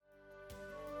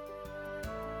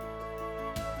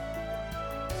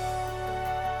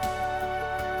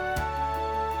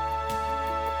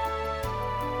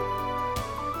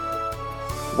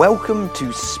Welcome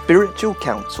to Spiritual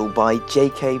Counsel by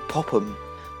J.K. Popham.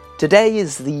 Today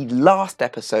is the last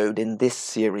episode in this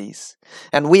series,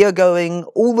 and we are going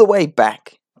all the way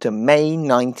back to May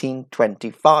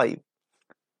 1925.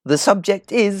 The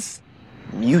subject is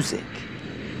music.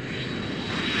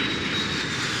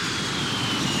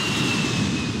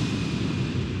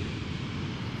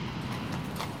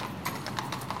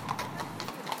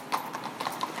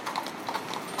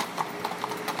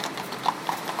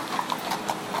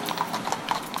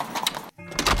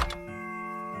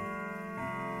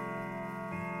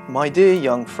 My dear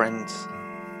young friends,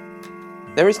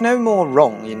 there is no more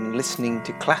wrong in listening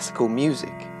to classical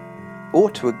music or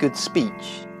to a good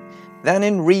speech than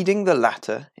in reading the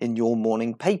latter in your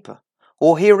morning paper,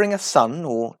 or hearing a son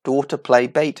or daughter play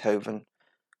Beethoven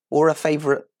or a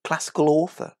favourite classical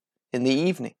author in the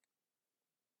evening.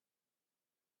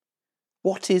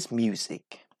 What is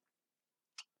music?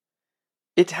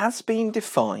 It has been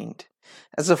defined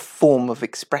as a form of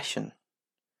expression,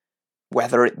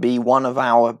 whether it be one of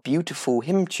our beautiful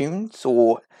hymn tunes,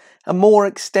 or a more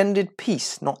extended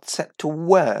piece not set to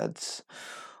words,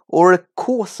 or a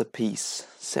coarser piece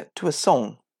set to a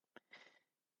song.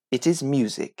 It is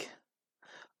music,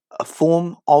 a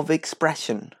form of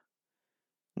expression,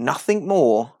 nothing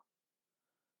more,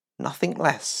 nothing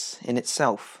less in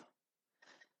itself.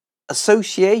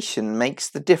 Association makes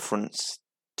the difference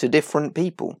to different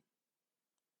people.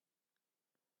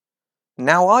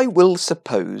 Now I will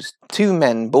suppose two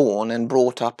men born and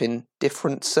brought up in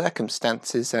different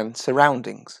circumstances and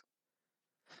surroundings.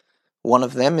 One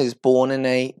of them is born in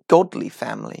a godly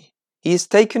family. He is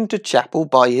taken to chapel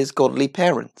by his godly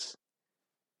parents.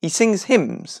 He sings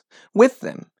hymns with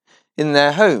them in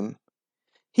their home.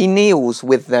 He kneels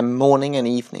with them morning and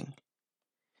evening.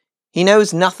 He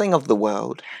knows nothing of the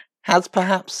world, has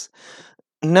perhaps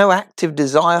no active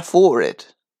desire for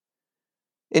it.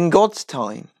 In God's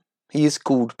time, he is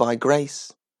called by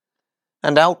grace,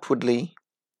 and outwardly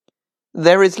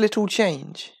there is little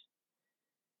change.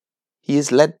 He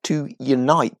is led to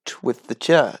unite with the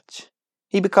church.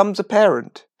 He becomes a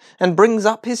parent and brings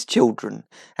up his children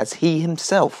as he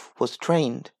himself was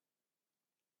trained.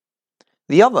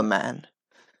 The other man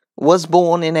was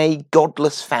born in a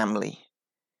godless family.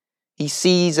 He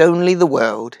sees only the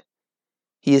world.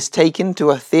 He is taken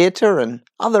to a theatre and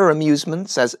other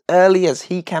amusements as early as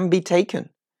he can be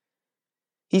taken.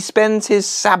 He spends his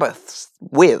Sabbaths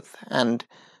with and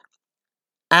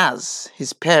as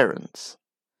his parents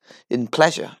in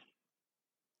pleasure.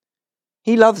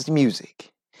 He loves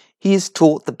music. He is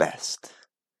taught the best.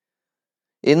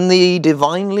 In the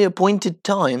divinely appointed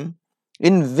time,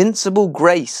 invincible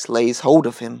grace lays hold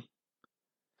of him.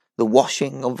 The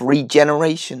washing of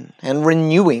regeneration and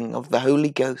renewing of the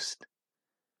Holy Ghost.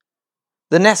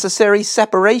 The necessary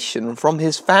separation from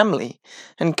his family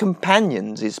and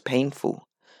companions is painful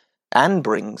and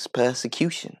brings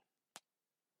persecution.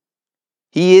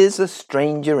 He is a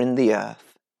stranger in the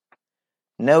earth,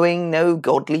 knowing no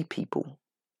godly people.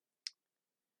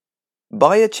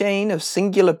 By a chain of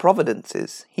singular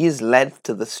providences, he is led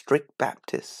to the strict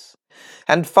Baptists,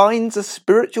 and finds a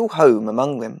spiritual home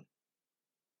among them.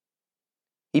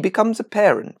 He becomes a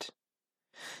parent,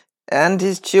 and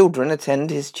his children attend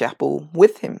his chapel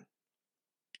with him.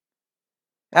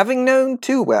 Having known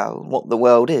too well what the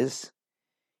world is,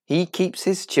 he keeps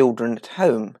his children at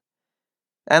home,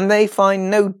 and they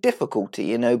find no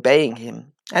difficulty in obeying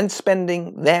him and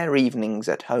spending their evenings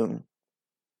at home.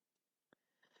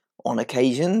 On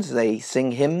occasions they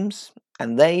sing hymns,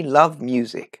 and they love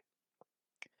music.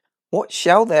 What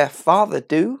shall their father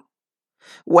do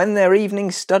when their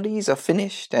evening studies are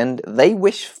finished and they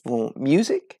wish for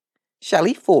music? Shall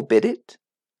he forbid it?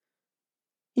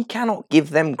 He cannot give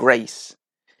them grace.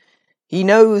 He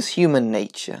knows human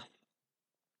nature.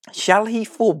 Shall he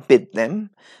forbid them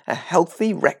a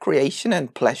healthy recreation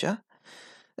and pleasure,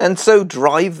 and so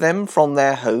drive them from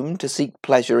their home to seek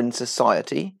pleasure in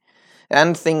society,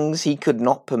 and things he could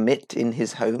not permit in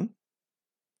his home?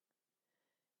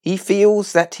 He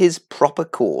feels that his proper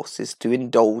course is to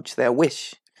indulge their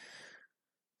wish,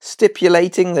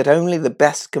 stipulating that only the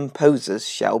best composers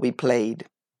shall be played.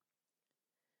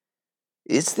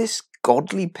 Is this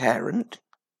godly parent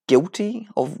guilty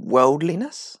of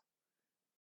worldliness?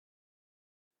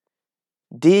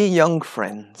 Dear young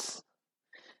friends,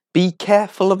 be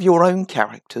careful of your own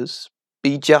characters,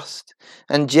 be just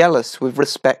and jealous with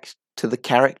respect to the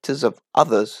characters of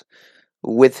others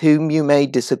with whom you may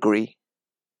disagree.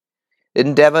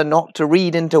 Endeavour not to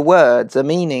read into words a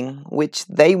meaning which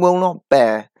they will not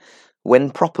bear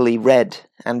when properly read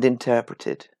and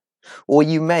interpreted, or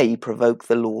you may provoke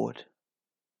the Lord.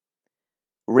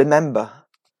 Remember,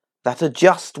 that a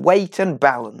just weight and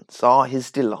balance are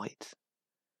his delight.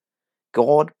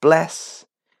 God bless,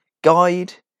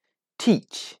 guide,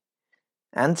 teach,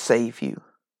 and save you.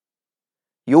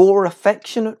 Your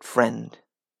affectionate friend,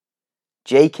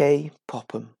 J.K.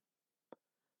 Popham.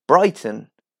 Brighton,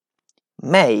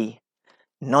 May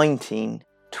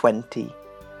 1925.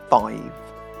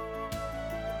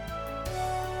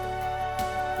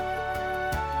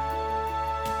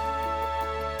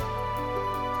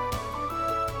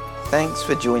 Thanks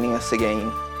for joining us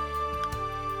again.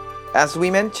 As we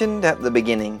mentioned at the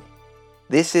beginning,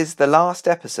 this is the last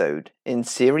episode in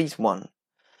Series 1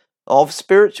 of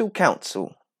Spiritual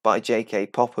Counsel by J.K.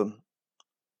 Popham.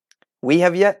 We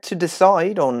have yet to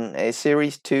decide on a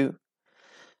Series 2,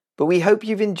 but we hope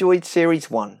you've enjoyed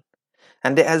Series 1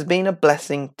 and it has been a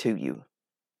blessing to you.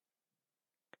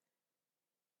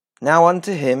 Now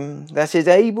unto him that is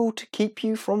able to keep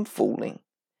you from falling,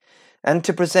 and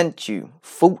to present you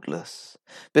faultless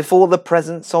before the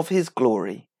presence of his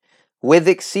glory with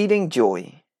exceeding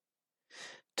joy.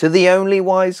 To the only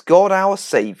wise God our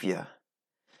Saviour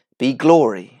be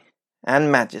glory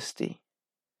and majesty,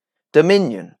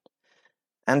 dominion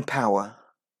and power,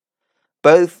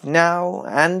 both now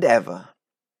and ever.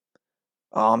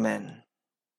 Amen.